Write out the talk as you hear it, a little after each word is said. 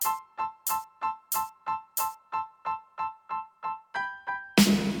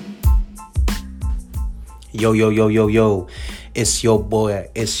Yo, yo, yo, yo, yo. It's your boy.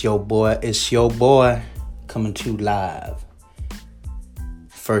 Coming to you live.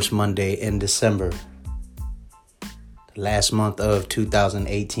 First Monday in December. The last month of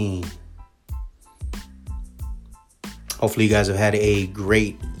 2018. Hopefully you guys have had a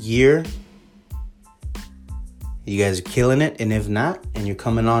great year. You guys are killing it. And if not, and you're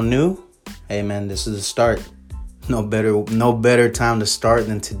coming on new, hey man, this is the start. No better time to start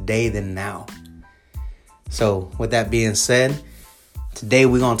than today than now. So with that being said, today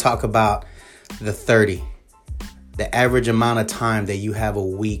we're going to talk about the 30. The average amount of time that you have a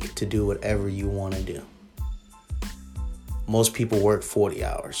week to do whatever you want to do. Most people work 40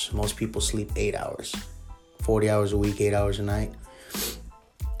 hours. Most people sleep 8 hours. 40 hours a week, 8 hours a night.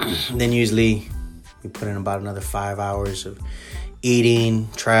 Then usually we put in about another 5 hours of eating,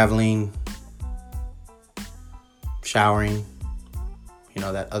 traveling, showering,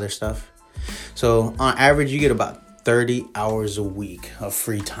 that other stuff. So on average, you get about 30 hours a week of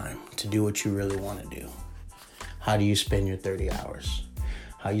free time to do what you really want to do. How do you spend your 30 hours?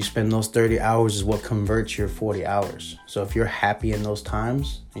 How you spend those 30 hours is what converts your 40 hours. So if you're happy in those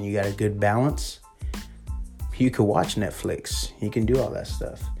times and you got a good balance, you can watch Netflix. You can do all that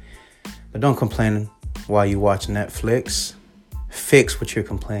stuff. But don't complain while you watch Netflix. Fix what you're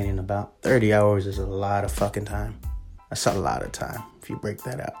complaining about. 30 hours is a lot of fucking time. That's a lot of time if you break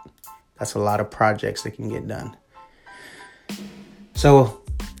that out. That's a lot of projects that can get done. So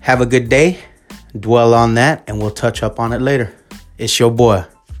have a good day. Dwell on that and we'll touch up on it later. It's your boy,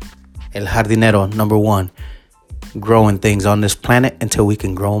 El Jardinero #1. Growing things on this planet until we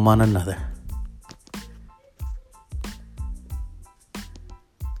can grow them on another.